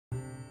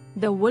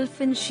The wolf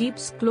in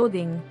sheep's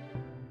clothing.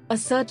 A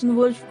certain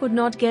wolf could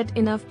not get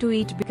enough to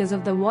eat because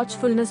of the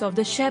watchfulness of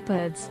the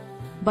shepherds.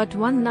 But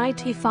one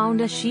night he found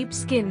a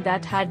sheepskin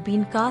that had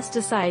been cast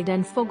aside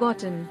and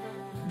forgotten.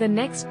 The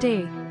next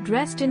day,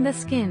 dressed in the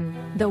skin,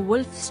 the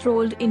wolf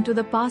strolled into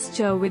the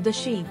pasture with the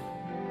sheep.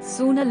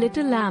 Soon a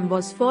little lamb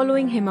was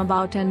following him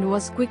about and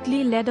was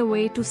quickly led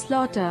away to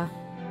slaughter.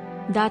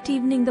 That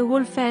evening the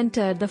wolf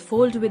entered the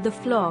fold with the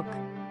flock.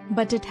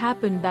 But it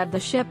happened that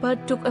the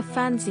shepherd took a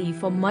fancy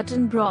for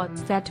mutton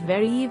broth that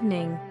very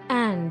evening,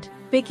 and,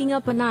 picking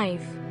up a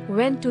knife,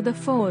 went to the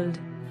fold.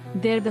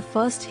 There the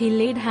first he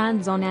laid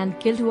hands on and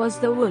killed was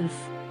the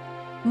wolf.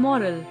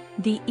 Moral: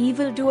 the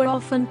evildoer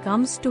often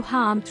comes to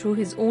harm through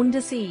his own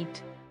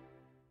deceit.